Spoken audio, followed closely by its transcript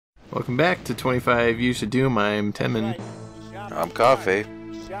Welcome back to 25 Years of Doom. I'm Temin. I'm Coffee.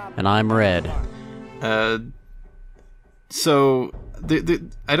 And I'm Red. So,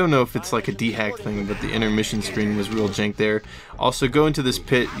 I don't know if it's like a dehack thing, but the intermission screen was real jank there. Also, go into this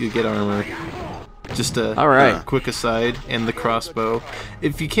pit, you get armor. Just a quick aside, and the crossbow.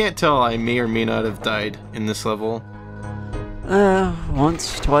 If you can't tell, I may or may not have died in this level.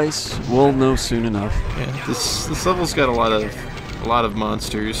 Once, twice, we'll know soon enough. Yeah, this level's got a lot of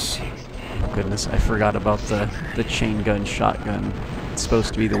monsters. Goodness, I forgot about the chain gun shotgun. It's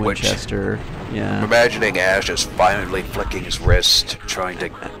supposed to be the Winchester. Yeah. I'm imagining Ash just violently flicking his wrist, trying to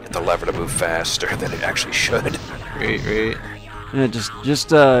get the lever to move faster than it actually should. Right. Yeah, just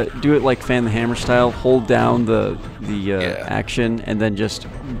do it like Fan the Hammer style. Hold down the action, and then just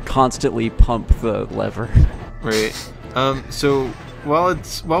constantly pump the lever. Right. So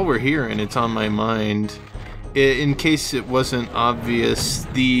while we're here and it's on my mind, in case it wasn't obvious,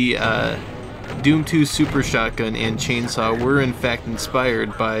 the Doom 2 Super Shotgun and Chainsaw were in fact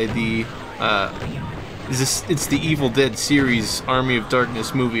inspired by the it's the Evil Dead series Army of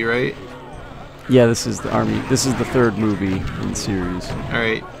Darkness movie, right? Yeah, this is the third movie in the series. All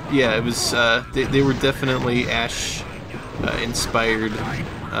right. Yeah, it was. They were definitely Ash inspired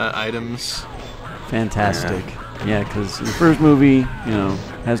items. Fantastic. Yeah, because in the first movie,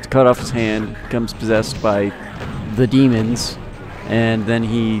 has to cut off his hand, becomes possessed by the demons, and then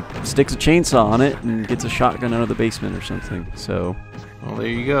he sticks a chainsaw on it and gets a shotgun out of the basement or something. So, well, there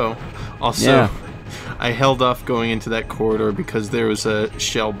you go. Also, I held off going into that corridor because there was a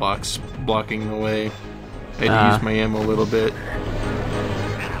shell box blocking the way. I had to use my ammo a little bit.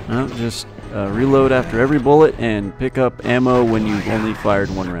 Well, just reload after every bullet and pick up ammo when you've only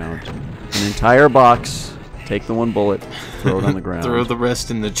fired one round. An entire box. Take the one bullet, throw it on the ground. Throw the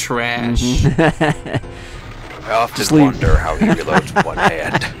rest in the trash. Mm-hmm. I often wonder how he reloads with one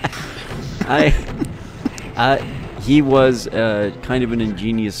hand. He was kind of an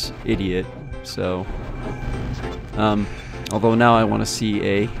ingenious idiot. So, although now I want to see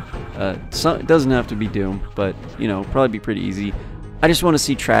it doesn't have to be Doom, but probably be pretty easy. I just want to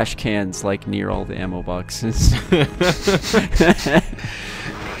see trash cans like near all the ammo boxes.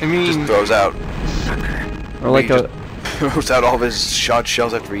 I mean, just throws out. Or like throws out all of his shot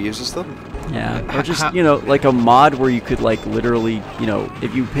shells after he uses them. Yeah, or just like a mod where you could like literally,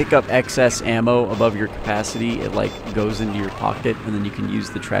 if you pick up excess ammo above your capacity, it like goes into your pocket, and then you can use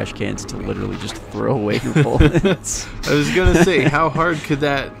the trash cans to literally just throw away your bullets. I was gonna say, how hard could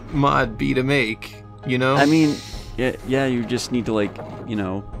that mod be to make? I mean, yeah, you just need to like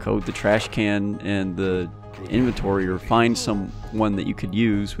code the trash can and the inventory, or find someone that you could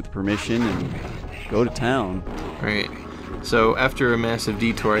use with permission and go to town. Right. So after a massive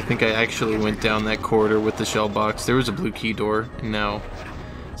detour, I think I actually went down that corridor with the shell box. There was a blue key door, and now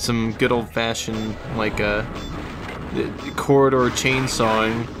some good old-fashioned like corridor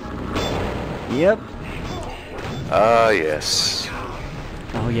chainsawing. Yep. Yes.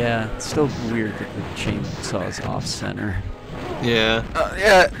 Oh yeah, it's still weird that the chainsaw is off-center. Yeah.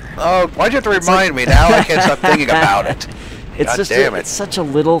 Oh, why'd you have to remind me? Now I can't stop thinking about it. It's God damn it. It's such a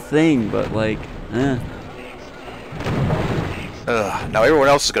little thing, but like, Now everyone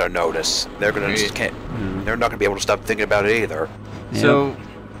else is gonna notice. They're gonna They're not gonna be able to stop thinking about it either. Yep. So,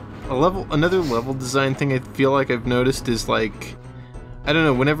 another level design thing I feel like I've noticed is like, I don't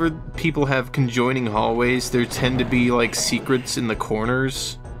know. Whenever people have conjoining hallways, there tend to be like secrets in the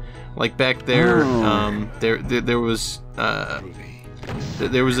corners. Like back there, there was a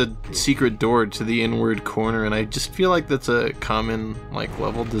secret door to the inward corner, and I just feel like that's a common like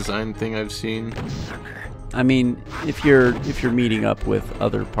level design thing I've seen. I mean, if you're meeting up with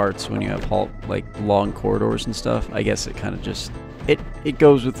other parts when you have like long corridors and stuff, I guess it kind of just it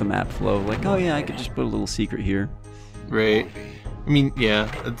goes with the map flow. Like, oh yeah, I could just put a little secret here. Right. I mean,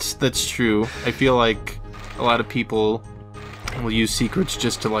 yeah, that's true. I feel like a lot of people will use secrets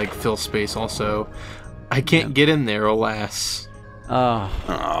just to like fill space. Also, I can't get in there, alas.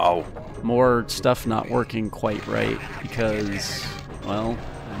 Oh. More stuff not working quite right because, well,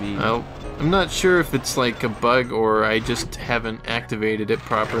 I mean, I'm not sure if it's like a bug or I just haven't activated it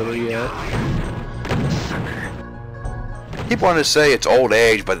properly yet. People want to say it's old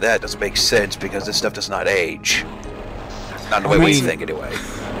age, but that doesn't make sense because this stuff does not age. Not the way we think, anyway.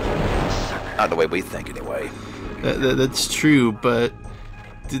 Not the way we think, anyway. That's true, but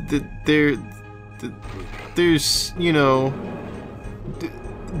there's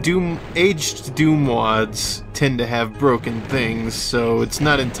aged Doom wads tend to have broken things, so it's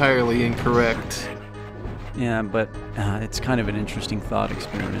not entirely incorrect. Yeah, but it's kind of an interesting thought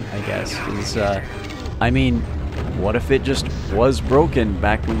experiment, I guess. I mean, what if it just was broken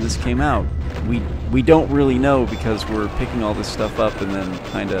back when this came out? We don't really know because we're picking all this stuff up and then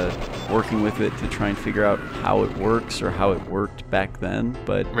kind of working with it to try and figure out how it works or how it worked back then.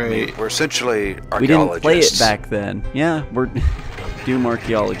 But Right. We're essentially archaeologists. we didn't play it back then. Yeah, we're Doom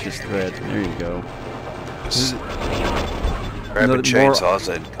archaeologist thread. There you go. Grabbing More- chainsaws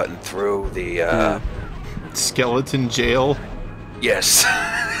and cutting through the. Skeleton jail. Yes.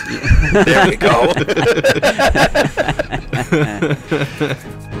 There we go.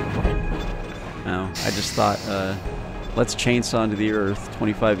 No, I just thought, let's chainsaw into the earth.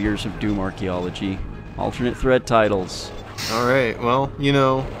 25 years of Doom archaeology. Alternate thread titles. All right. Well, you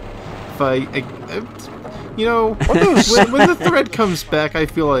know, if you know, when the thread comes back, I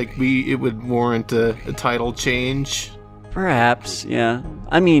feel like it would warrant a title change. Perhaps, yeah.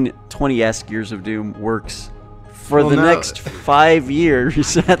 I mean, 20-esque years of Doom works for Well, the no- next 5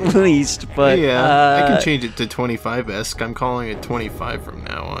 years at least, but Yeah, I can change it to 25-esque. I'm calling it 25 from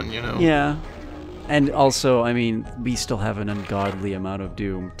now on. You know. yeah. And also, I mean, we still have an ungodly amount of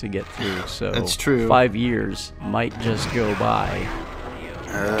Doom to get through, so That's true. 5 years might just go by,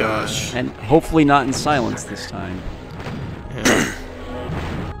 Gosh. and hopefully not in silence this time.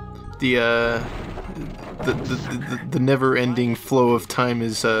 Yeah. The never-ending flow of time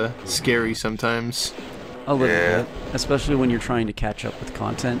is scary sometimes. A little Yeah. bit, especially when you're trying to catch up with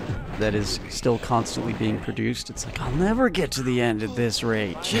content that is still constantly being produced. It's like, I'll never get to the end at this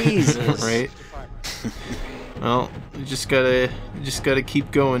rate. Jesus. Right. Well, you just gotta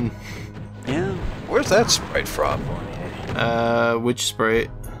keep going. Yeah. Where's that sprite from? Which sprite?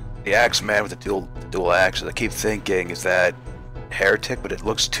 The axe man with the dual axes. I keep thinking, is that Heretic? But it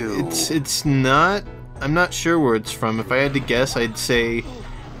looks too. It's not. I'm not sure where it's from. If I had to guess, I'd say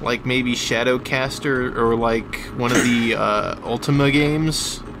like maybe Shadowcaster or like one of the Ultima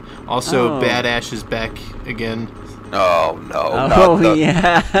games. Also, Oh. Bad Ash is back again. Oh no! Oh, not the,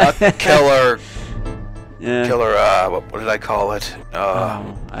 yeah. not the killer. Yeah. Killer. What did I call it?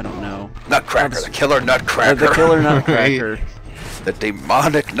 Oh, I don't know. Nutcracker. The killer Nutcracker. The killer nutcracker. The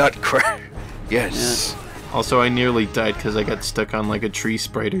demonic Nutcracker. Yes. Yeah. I nearly died because I got stuck on like a tree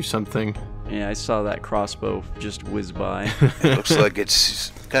sprite or something. Yeah, I saw that crossbow just whiz by. It looks like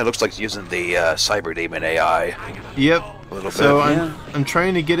it's kind of looks like it's using the Cyber Demon AI. Yep. A little So bit. I'm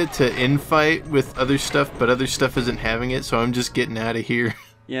trying to get it to infight with other stuff, but other stuff isn't having it, so I'm just getting out of here.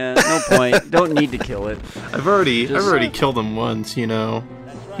 Yeah, no point. Don't need to kill it. I've already killed him once, you know.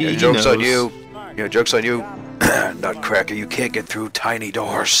 He Joke's on knows. you. You know, joke's on you. Nutcracker, you can't get through tiny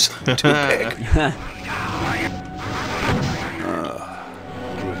doors. Too big.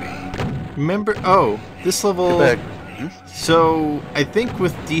 Remember? Oh, this level. Back. So I think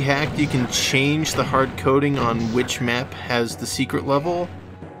with Dehacked you can change the hard coding on which map has the secret level.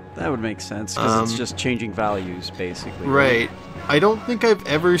 That would make sense, because it's just changing values, basically. Right. I don't think I've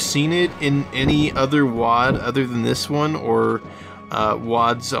ever seen it in any other WAD other than this one, or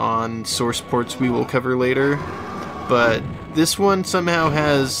WADs on source ports we will cover later. But this one somehow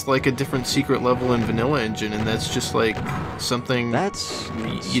has like a different secret level in Vanilla Engine, and that's just like something That's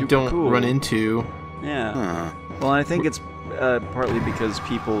you super don't cool. run into. Yeah. Well, I think it's partly because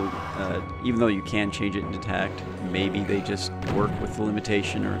people, even though you can change it in Detect, maybe they just work with the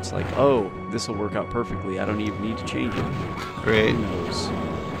limitation, or it's like, oh, this will work out perfectly. I don't even need to change it. Right. Who knows?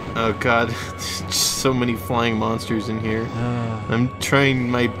 Oh god, just so many flying monsters in here. I'm trying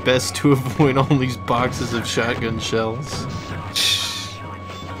my best to avoid all these boxes of shotgun shells.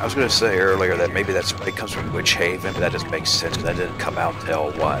 I was going to say earlier that maybe that sprite comes from Witch Haven, but that doesn't make sense because that didn't come out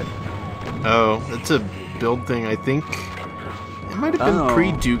till what? Oh, that's a build thing, I think. It might have been Oh.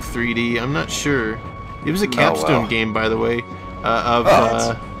 pre-Duke 3D, I'm not sure. It was a capstone well. game, by the way, of,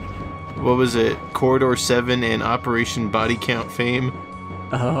 what was it, Corridor 7 and Operation Body Count fame.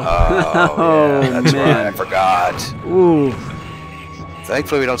 Oh, yeah, that's right. I man. forgot. Ooh.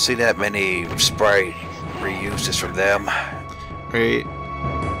 Thankfully, we don't see that many sprite reuses from them. Right.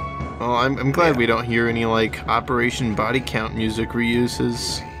 Well, I'm glad Yeah. we don't hear any, like, Operation Body Count music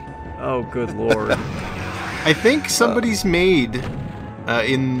reuses. Oh, good lord. I think somebody's made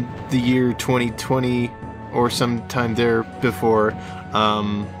in the year 2020 or sometime there before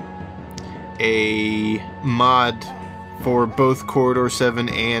a mod for both Corridor 7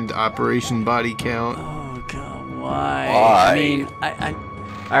 and Operation Body Count. Oh god, why? Why? I mean,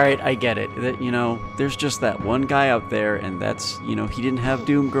 all right, I get it. That, you know, there's just that one guy out there, and that's, you know, he didn't have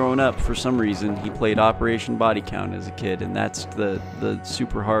Doom growing up for some reason. He played Operation Body Count as a kid, and that's the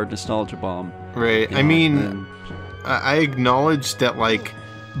super hard nostalgia bomb. Right. you I know, mean, and- I acknowledge that, like,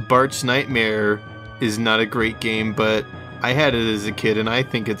 Bart's Nightmare is not a great game, but I had it as a kid, and I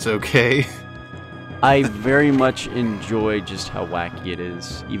think it's okay. I very much enjoy just how wacky it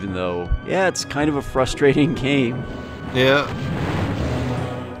is, even though, yeah, it's kind of a frustrating game. Yeah.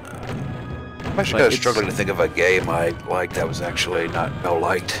 I'm actually But kind of struggling to think of a game I liked that was actually not well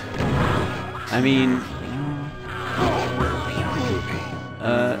liked. I mean,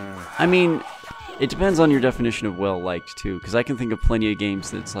 it depends on your definition of well-liked, too, because I can think of plenty of games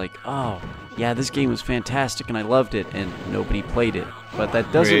that's like, oh, yeah, this game was fantastic and I loved it, and nobody played it. But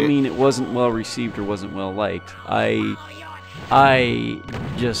that doesn't Right. mean it wasn't well-received or wasn't well-liked. I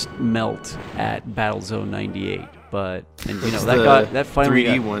just melt at Battlezone 98, but, and you know, that finally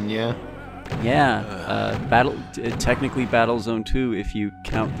 3D got, one, yeah. yeah, technically Battlezone 2 if you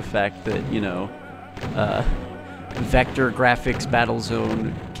count the fact that, you know, Vector Graphics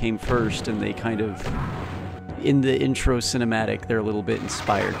Battlezone came first, and they kind of, in the intro cinematic, they're a little bit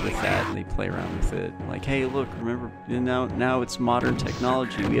inspired with that, and they play around with it. Like, hey, look, remember, now it's modern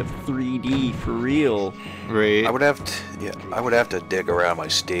technology. We have 3D for real. Right. I would have to dig around my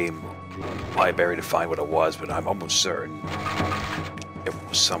Steam library to find what it was, but I'm almost certain it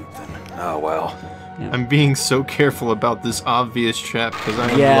was something. Oh well. I'm being so careful about this obvious trap because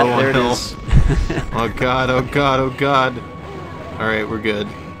I'm Yeah, low on there it health. is. Oh god, oh god, oh god. Alright, we're good.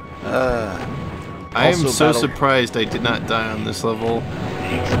 I am Also so battle- surprised I did not die on this level.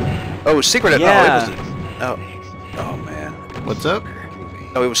 Oh, Secret of Yeah. oh man. What's up?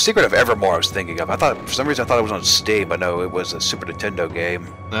 No, it was Secret of Evermore I was thinking of. I thought, for some reason, I thought it was on Steam, but no, it was a Super Nintendo game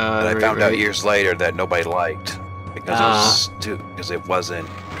that I found out years later that nobody liked because it wasn't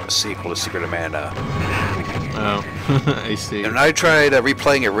a sequel to Secret of Mana. Oh, I see. And when I tried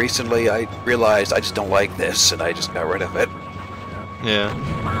replaying it recently, I realized I just don't like this, and I just got rid of it. Yeah.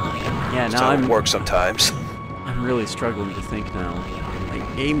 Yeah, That's now how it I'm works sometimes. I'm really struggling to think now.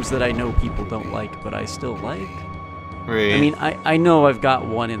 Like, games that I know people don't like, but I still like. Right. I mean, I know I've got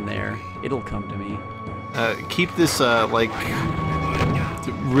one in there. It'll come to me. Keep this,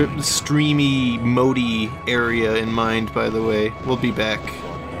 streamy, modi area in mind, by the way. We'll be back.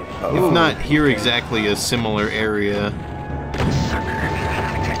 If not here exactly a similar area.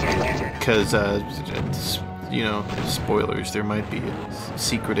 Because, you know, spoilers, there might be a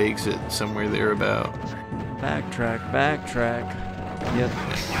secret exit somewhere thereabout. Backtrack. Yep.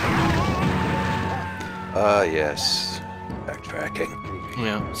 Yes. Backtracking.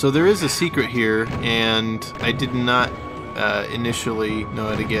 Yeah, so there is a secret here, and I did not initially know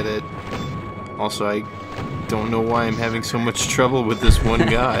how to get it. Also, I don't know why I'm having so much trouble with this one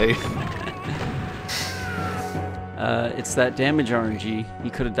guy. It's that damage RNG. He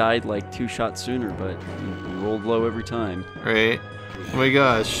could have died like 2 shots sooner, but he rolled low every time. Right? Oh my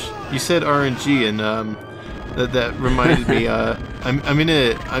gosh, you said RNG, and that reminded me. I'm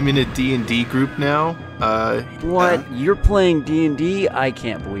in a D&D group now. What? You're playing D&D? I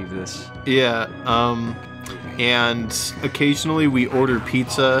can't believe this. Yeah. And occasionally we order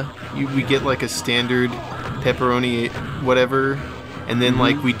pizza. We get like a standard pepperoni, whatever. And then,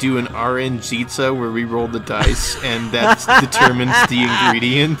 like, we do an RNGizza where we roll the dice, and that determines the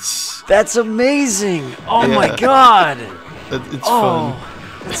ingredients. That's amazing! Oh Yeah. my god! It's fun.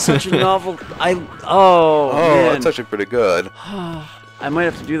 That's such a novel. Man. That's actually pretty good. I might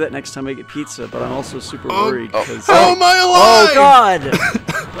have to do that next time I get pizza, but I'm also super worried because. How am I Oh alive? god!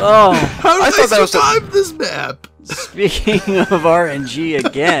 Oh. How did I thought that was survive this map? Speaking of RNG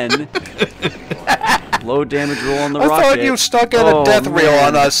again, low damage roll on the I rocket. thought you stuck in a death reel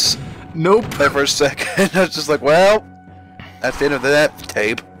man. on us Nope. there for a second. I was just like, well, that's the end of that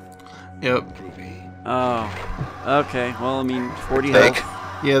tape. Yep. Oh, okay. Well, I mean, 40 Take.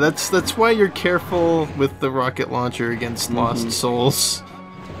 health. Yeah, that's why you're careful with the rocket launcher against lost souls.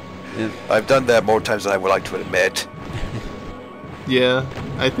 I've done that more times than I would like to admit. Yeah,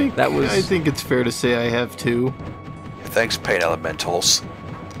 I think That was- I think it's fair to say I have too. Thanks, Pain Elementals.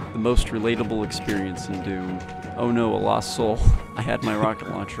 The most relatable experience in Doom. Oh no, a lost soul. I had my rocket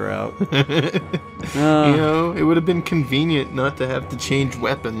launcher out. You know, it would have been convenient not to have to change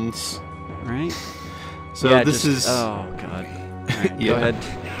weapons. Right? So yeah, this is Oh god. Alright, Yeah. Go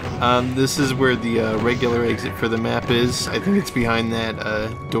ahead. this is where the regular exit for the map is. I think it's behind that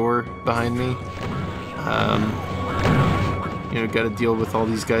door behind me. You know, got to deal with all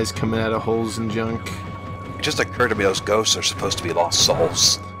these guys coming out of holes and junk. It just occurred to me those ghosts are supposed to be lost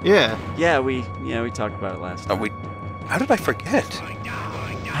souls. Yeah, Yeah, we talked about it last time. How did I forget?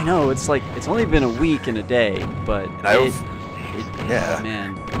 I know, it's like it's only been a week and a day, but Yeah.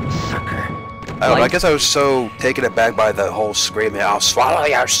 man. I guess I was so taken aback by the whole screaming, "I'll swallow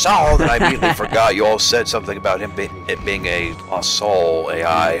your soul," that I immediately forgot you all said something about it being a lost soul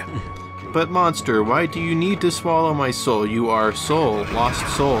AI. but monster, why do you need to swallow my soul? You are soul, lost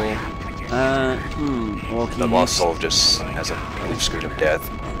soul. Well, The lost soul just has a blue screen of death.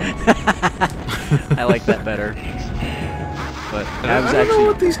 I like that better. But I don't know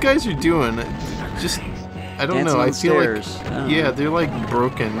what these guys are doing. Just, I don't know. I feel like, yeah, they're like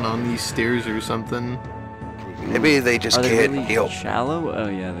broken on these stairs or something. Maybe they just can't really heal. Shallow? Oh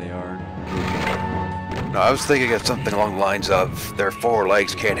yeah, they are. No, I was thinking of something along the lines of their 4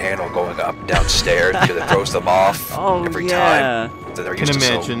 legs can't handle going up and down stairs because it throws them off every time. So they're used Can to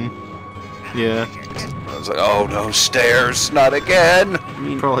imagine. Yeah. I was like, oh no, stairs, not again. I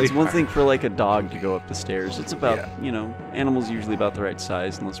mean, Probably. it's one thing for like a dog to go up the stairs. It's about, you know, animals usually about the right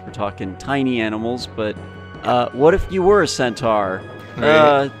size, unless we're talking tiny animals. But what if you were a centaur?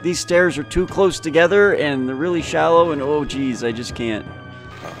 Right. These stairs are too close together, and they're really shallow, and oh geez, I just can't.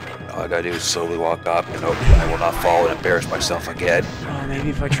 All I gotta do is slowly walk up and hope I will not fall and embarrass myself again. Oh, maybe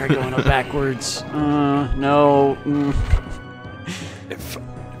if I try going up backwards. No. If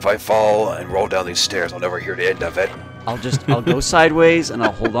I fall and roll down these stairs, I'll never hear the end of it. I'll go sideways and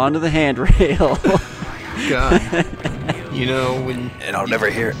I'll hold on to the handrail. God. You know, when... And I'll never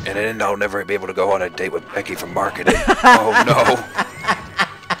hear, and then I'll never be able to go on a date with Becky from marketing. Oh no.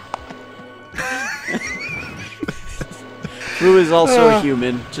 Who is also a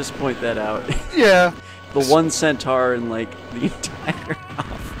human, just point that out. Yeah. The one centaur in, like, the entire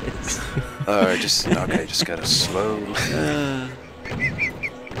office. Just gotta slow.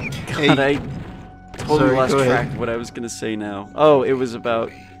 God, I totally lost track of what I was gonna say now. Oh, it was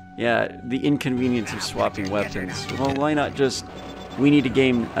about, yeah, the inconvenience of swapping weapons. Well, why not just... We need a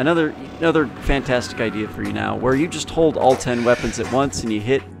game, another fantastic idea for you now, where you just hold all 10 weapons at once and you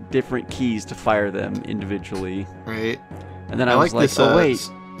hit different keys to fire them individually. Right. And then I was like, oh wait.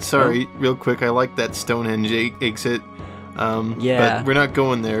 Sorry, real quick, I like that Stonehenge exit. Yeah. But we're not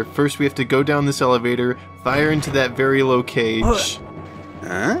going there. First, we have to go down this elevator, fire into that very low cage.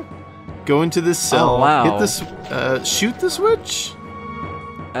 Huh? Go into this cell. Oh, wow. Hit this. Shoot the switch.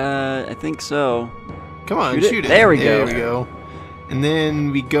 I think so. Come on, shoot it. There we There go. we go. And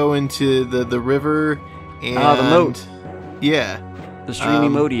then we go into the river and the moat. Yeah. The streamy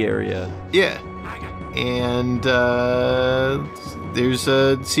moaty area. Yeah. And there's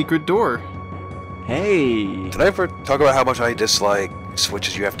a secret door. Hey. Did I ever talk about how much I dislike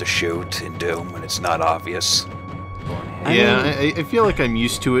switches you have to shoot in Doom when it's not obvious? I feel like I'm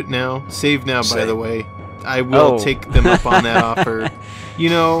used to it now. Save now, by Same. the way. I will take them up on that offer. You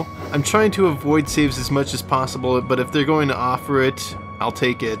know, I'm trying to avoid saves as much as possible, but if they're going to offer it, I'll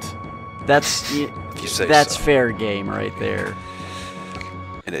take it. That's fair game right there.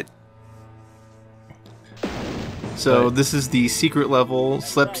 And it. So this is the secret level.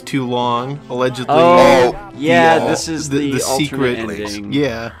 Slept too long, allegedly. Oh, yeah, this is the secret ending.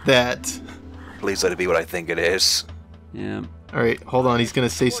 Yeah, that. Please let it be what I think it is. Yeah. All right, hold on. He's gonna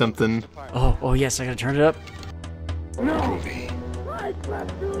say something. Oh yes, I gotta turn it up.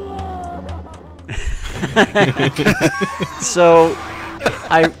 So,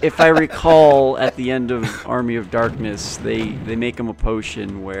 if I recall, at the end of Army of Darkness, they make him a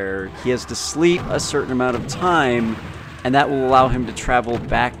potion where he has to sleep a certain amount of time, and that will allow him to travel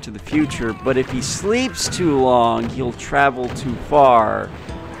back to the future. But if he sleeps too long, he'll travel too far.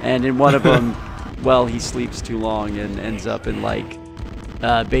 And in one of them, well, he sleeps too long and ends up in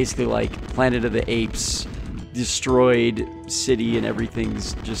basically like Planet of the Apes, destroyed city, and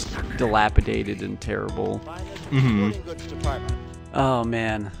everything's just dilapidated and terrible. Oh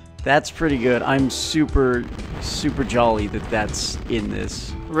man, that's pretty good. I'm super jolly that that's in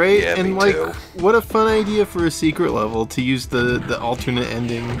this. Right? Yeah, and me too. what a fun idea for a secret level to use the alternate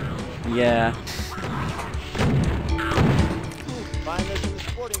ending. Yeah.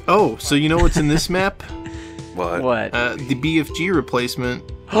 Oh, so you know what's in this map? What? The BFG replacement.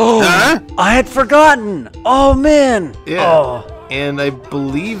 Oh, I had forgotten. Oh man. Yeah. Oh. And I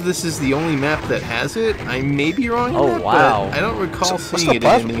believe this is the only map that has it. I may be wrong. Oh, that, wow. But I don't recall So what's seeing the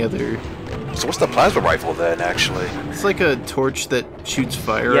it in any other. So what's the plasma rifle then, actually? It's like a torch that shoots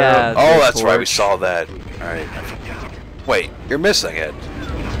fire Yeah. out. Oh, the that's right. We torch. saw that. All right. Wait, you're missing it.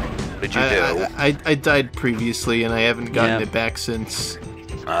 What did you do? I died previously, and I haven't gotten Yeah. it back since.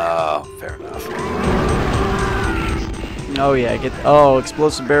 Oh, fair enough. Oh yeah.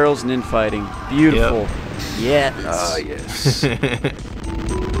 Explosive barrels and infighting. Beautiful. Yes. Yes.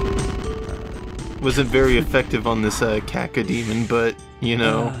 Wasn't very effective on this Cacodemon, but you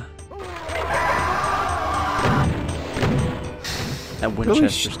know. That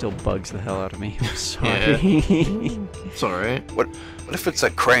Winchester still bugs the hell out of me. I'm sorry. It's alright. What if it's a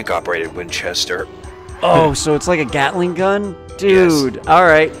crank-operated Winchester? Oh, so it's like a Gatling gun? Dude. Yes.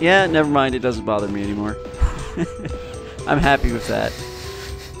 Alright. Yeah, never mind. It doesn't bother me anymore. I'm happy with that.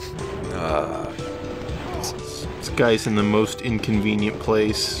 This guy's in the most inconvenient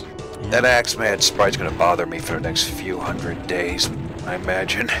place. That Axeman sprite's gonna bother me for the next few hundred days, I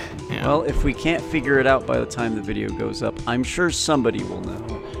imagine. Yeah. Well, if we can't figure it out by the time the video goes up, I'm sure somebody will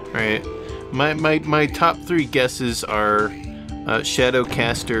know. Right. My top 3 guesses are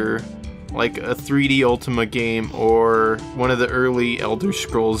Shadowcaster, like a 3D Ultima game, or one of the early Elder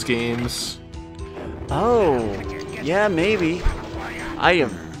Scrolls games. Oh, yeah, maybe. I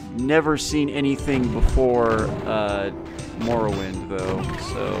have never seen anything before Morrowind, though,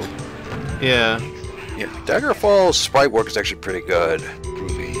 so... Yeah. Yeah, Daggerfall's sprite work is actually pretty good.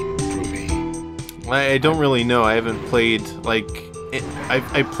 I don't really know. I haven't played, like...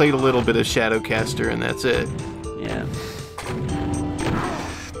 I played a little bit of Shadowcaster, and that's it. Yeah.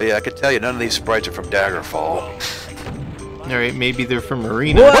 But yeah, I can tell you none of these sprites are from Daggerfall. Alright, maybe they're from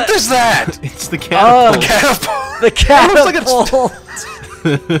Arena. What is that? It's the catapult. Catapult! The catapult!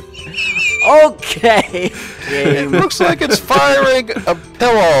 Okay. It looks like it's firing a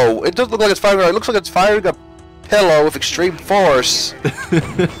pillow. It doesn't look like it's firing. It looks like it's firing a pillow with extreme force.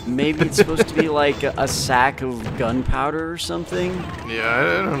 Maybe it's supposed to be like a sack of gunpowder or something. Yeah, I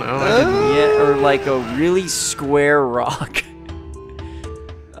don't know. Yeah, or like a really square rock.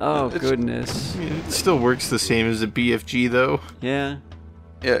 Oh goodness. It still works the same as a BFG, though. Yeah.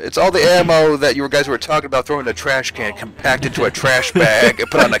 Yeah, it's all the ammo that you guys were talking about throwing in a trash can, compacted to a trash bag, and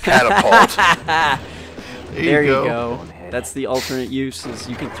put on a catapult. There you go. That's the alternate use, is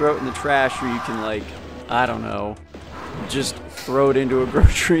you can throw it in the trash, or you can, like, I don't know, just throw it into a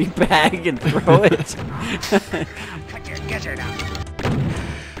grocery bag and throw it.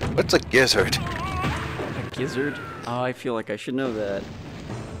 What's a gizzard? A gizzard? Oh, I feel like I should know that.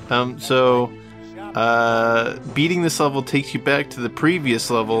 Beating this level takes you back to the previous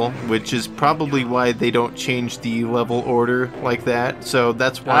level, which is probably why they don't change the level order like that. So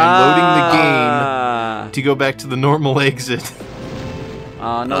that's why I'm loading the game to go back to the normal exit.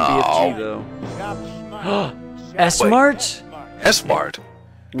 No BFG though. S-Mart? S-Mart?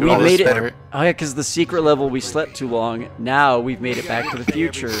 We made it. Oh yeah, because the secret level we slept too long. Now we've made it back to the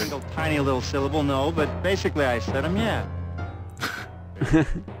future. Tiny little syllable, no, but basically I said them, yeah.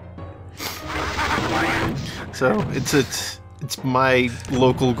 So it's my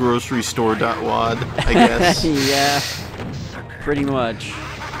local grocery store.wad, I guess. Yeah, pretty much.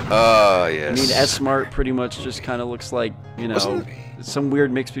 Yes. I mean, S-Mart pretty much just kind of looks like, you know, some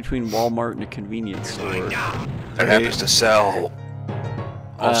weird mix between Walmart and a convenience store. That happens to sell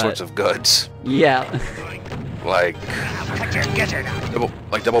all sorts of goods. Yeah. Like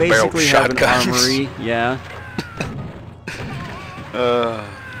double barrel Basically have an shotguns. armory, yeah.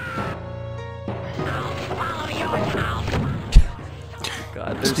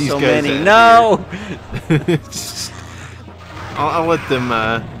 God, there's These so guys many. out No! I'll let them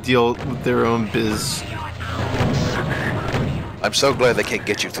deal with their own biz. I'm so glad they can't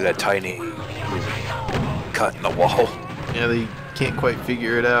get you through that tiny cut in the wall. Yeah, they can't quite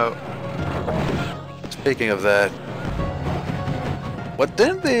figure it out. Speaking of that, what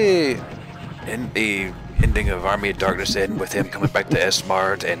didn't the ending of Army of Darkness end with him coming back to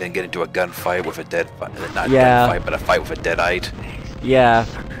S-Mart and then get into a gunfight with a gunfight, but a fight with a deadite? Yeah,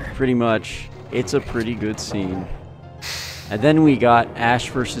 pretty much. It's a pretty good scene. And then we got Ash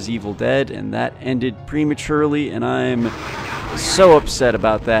vs. Evil Dead, and that ended prematurely, and I'm so upset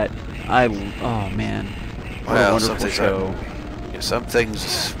about that. Oh man, what a wonderful show. Some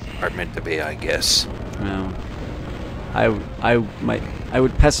things are meant to be, I guess. No. I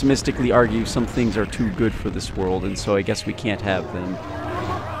would pessimistically argue some things are too good for this world, and so I guess we can't have them.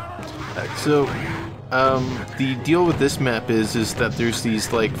 So, the deal with this map is that there's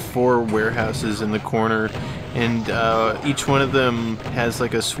these like 4 warehouses in the corner, and each one of them has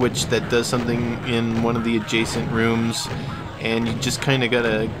like a switch that does something in one of the adjacent rooms, and you just kind of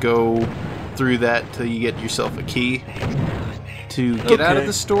gotta go through that till you get yourself a key to get out of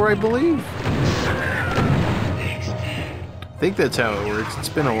the store, I believe. I think that's how it works. It's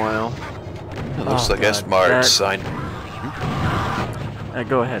been a while. It looks like S-Mart signed.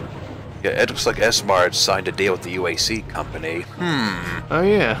 Go ahead. Yeah, it looks like S-Mart signed a deal with the UAC company. Oh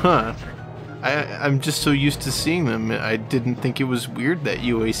yeah, huh? I'm just so used to seeing them. I didn't think it was weird that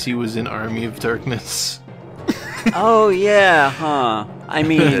UAC was in Army of Darkness. Oh yeah, huh? I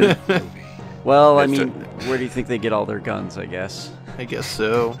mean, well, I mean, where do you think they get all their guns? I guess. I guess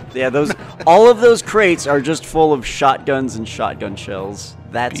so. Yeah, all of those crates are just full of shotguns and shotgun shells.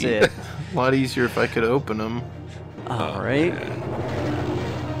 That's it. A lot easier if I could open them. All right.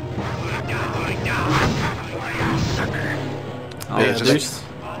 Oh, yeah,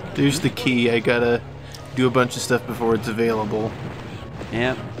 there's the key. I gotta do a bunch of stuff before it's available.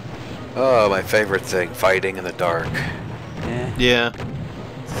 Yeah. Oh, my favorite thing, fighting in the dark. Yeah.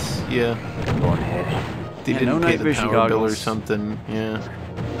 Yeah. Go ahead. They didn't no pay night the vision power bill or goggles. something. Yeah.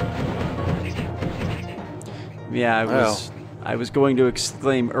 Yeah, I was going to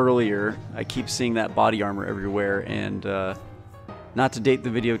exclaim earlier. I keep seeing that body armor everywhere, and not to date the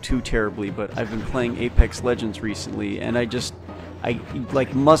video too terribly, but I've been playing Apex Legends recently, and I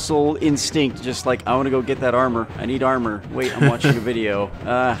like muscle instinct, just like, I want to go get that armor. I need armor. Wait, I'm watching a video.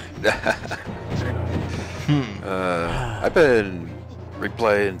 I've been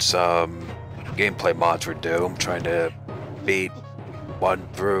replaying some gameplay mods for Doom, trying to beat 1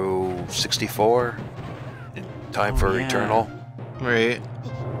 through 64 in time for yeah. Eternal. Right.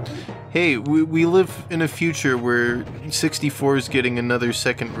 Hey, we live in a future where 64 is getting another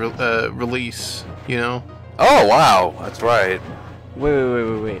second release, you know? Oh, wow. That's right.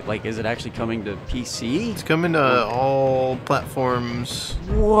 Wait. Like, is it actually coming to PC? It's coming to all platforms.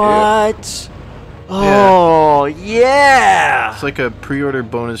 What? Oh, yeah! It's like a pre-order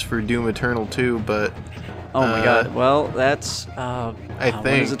bonus for Doom Eternal 2, but... Oh my god. Well, that's... I when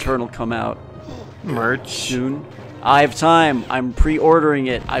think... does Eternal come out? March. Soon? I have time. I'm pre-ordering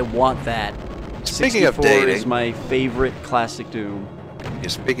it. I want that. Speaking of 64 dating... is my favorite classic Doom.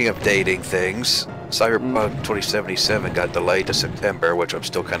 Speaking of dating things, Cyberpunk 2077 got delayed to September, which I'm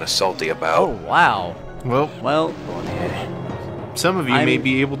still kind of salty about. Oh, wow. Well, some of you may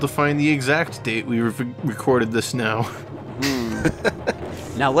be able to find the exact date we recorded this now.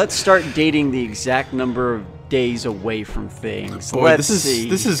 Now let's start dating the exact number of days away from things. Boy, Let's see.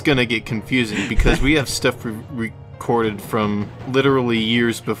 This is gonna get confusing because we have stuff recorded from literally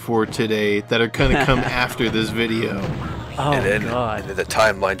years before today that are gonna come after this video. Oh, and God. then the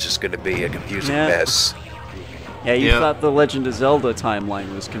timeline's just going to be a confusing Yeah. mess. Yeah, you Yeah. thought the Legend of Zelda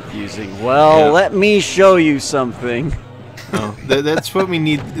timeline was confusing. Well, let me show you something. Oh, that's what we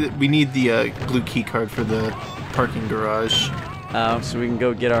need. We need the blue key card for the parking garage. So we can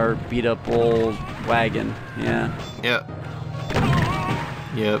go get our beat-up old wagon. Yeah. Yep.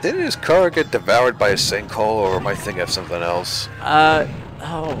 Yep. Didn't his car get devoured by a sinkhole, or am I thinking of something else?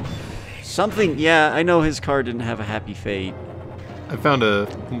 Something, yeah, I know his car didn't have a happy fate. I found a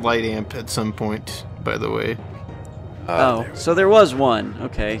light amp at some point, by the way. Oh, so there was one.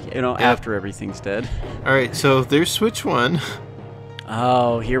 Okay, Yeah. after everything's dead. All right, so there's switch 1.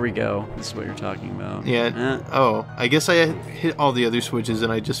 Oh, here we go. This is what you're talking about. Yeah. Oh, I guess I hit all the other switches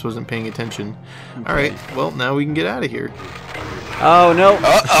and I just wasn't paying attention. Okay. All right, well, now we can get out of here. Oh, no.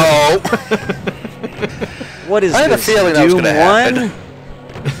 Uh-oh! What is I had a this, feeling that was Doom gonna happen. 1?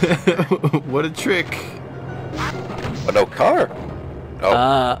 What a trick. Oh, no car? Oh.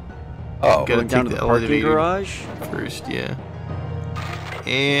 Gotta Oh. Going down to take the the parking elevator garage? first, yeah.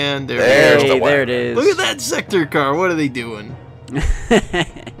 And There's we the Hey, one. there it is. go. Look at that sector car. What are they doing? Could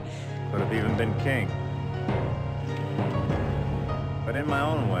have even been king. But in my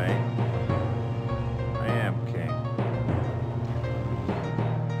own way, I am king.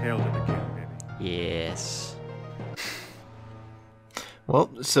 Hail to the king, baby. Yes. Well,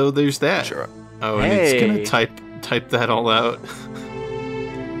 so there's that. Sure. Oh, and it's Hey. gonna type that all out.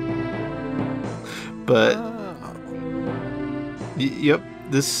 But yep,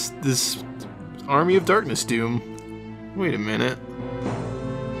 this Army of Darkness Doom. Wait a minute.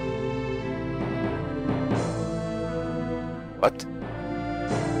 What?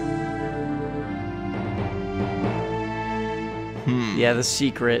 Yeah, the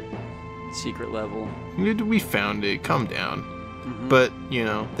secret level. We found it. Calm down. But, you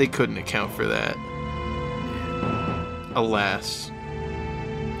know, they couldn't account for that. Alas.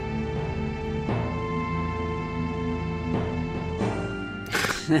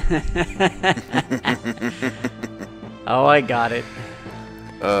 Oh, I got it.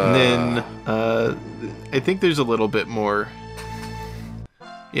 And then, I think there's a little bit more.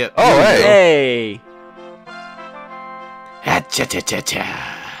 Yep. Oh, here we go. Hey.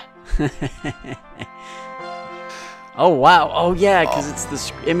 Ha-cha-cha-cha-cha. Oh, wow. Oh, yeah, because it's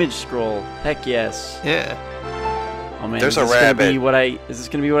the image scroll. Heck yes. Yeah. Oh, man. There's is a this gonna be rabbit. what is this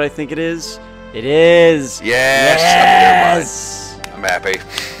going to be what I think it is? It is. Yes! Yes! I'm happy.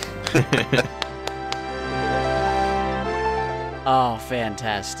 Oh,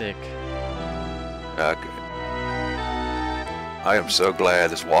 fantastic. Okay. I am so glad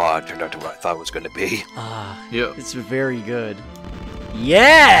this WOD turned out to what I thought it was going to be. Ah, Yep. it's very good.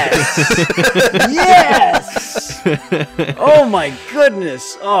 Yes! Yes! Oh my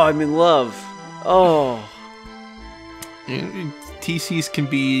goodness! Oh, I'm in love. Oh. TCs can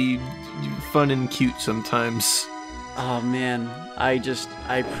be fun and cute sometimes. Oh man, I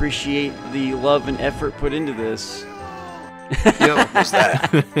appreciate the love and effort put into this. Yep. What's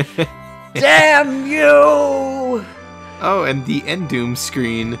that? Damn you! Oh, and the End Doom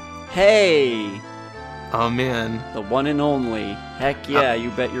screen. Hey! Oh, man. The one and only. Heck yeah, you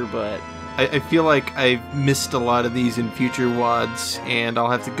bet your butt. I feel like I've missed a lot of these in future WODs, and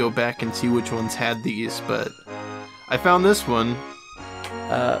I'll have to go back and see which ones had these, but I found this one.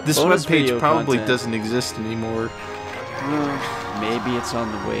 This webpage probably doesn't exist anymore. Maybe it's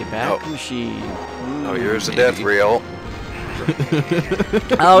on the way back machine. Oh, here's the death reel.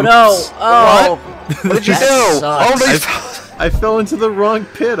 Oh no! Oh! What did you do? I fell into the wrong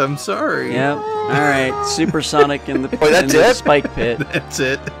pit. I'm sorry. Yep. All right. Supersonic in the, that's in the it? spike pit. That's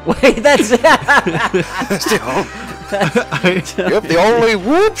it. Wait, that's it. That's the only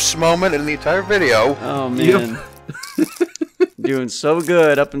whoops moment in the entire video. Oh man. Doing so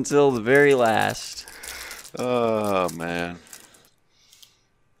good up until the very last. Oh man.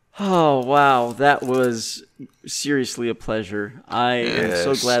 Oh wow, that was seriously a pleasure. I am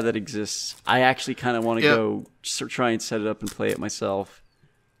so glad that exists. I actually kind of want to go try and set it up and play it myself.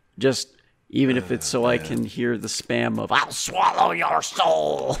 Just even if it's so I can hear the spam of "I'll swallow your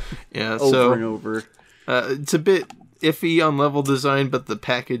soul" over and over. It's a bit iffy on level design, but the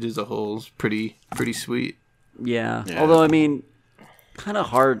package as a whole is pretty sweet. Yeah. Although I mean, kind of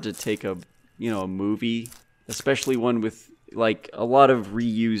hard to take a movie, especially one with like a lot of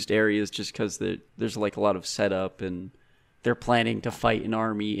reused areas, just because there's like a lot of setup and they're planning to fight an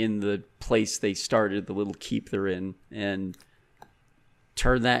army in the place they started, the little keep they're in, and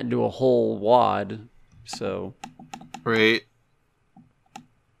turn that into a whole WOD. So, right.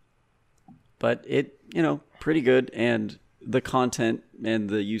 But it, pretty good, and the content and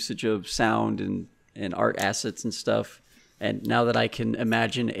the usage of sound and art assets and stuff. And now that I can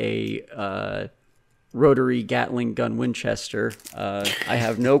imagine a rotary Gatling gun Winchester, I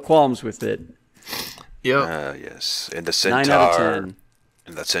have no qualms with it. Yep. Yes. And the Centaur. 9 out of 10.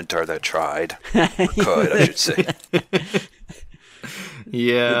 And the Centaur that tried. Could, I should say.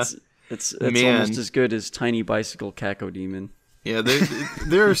 Yeah. It's almost as good as Tiny Bicycle Cacodemon. Yeah,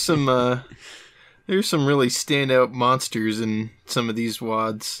 there are some there's some really standout monsters in some of these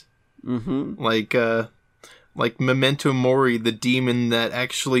WODs. Mm-hmm. Like Memento Mori, the demon that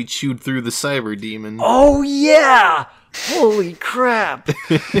actually chewed through the Cyber Demon. Oh yeah! Holy crap!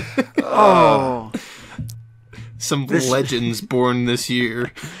 Oh. Some legends born this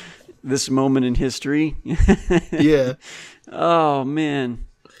year. This moment in history. Yeah. Oh man.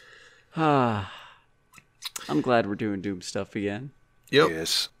 I'm glad we're doing Doom stuff again. Yep.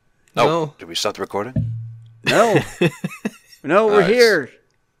 Yes. Oh, did we stop the recording? No. No, we're here.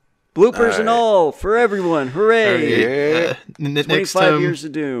 Bloopers and all for everyone. Hooray. Right. 25 years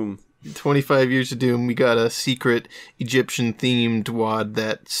of Doom. 25 years of Doom. We got a secret Egyptian-themed WOD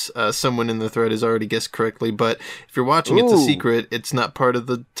that someone in the thread has already guessed correctly. But if you're watching, it's a secret. It's not part of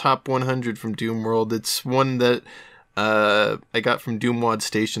the top 100 from Doom World. It's one that I got from Doom WOD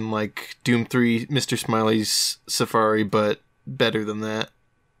Station, like Doom 3, Mr. Smiley's Safari, but better than that.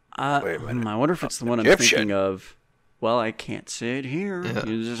 Wait a minute. I wonder if it's the one I'm thinking of. Well, I can't say it here. Yeah.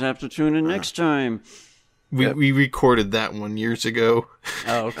 You just have to tune in next time. We recorded that one years ago.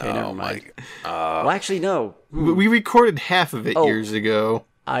 Oh, okay, never mind. Well, actually, no. We recorded half of it years ago.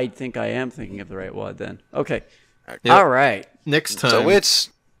 I think I am thinking of the right WOD then. Okay. Yep. All right. Next time. So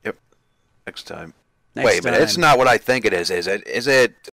it's... Yep. Next time. Wait a minute. It's not what I think it is it? Is it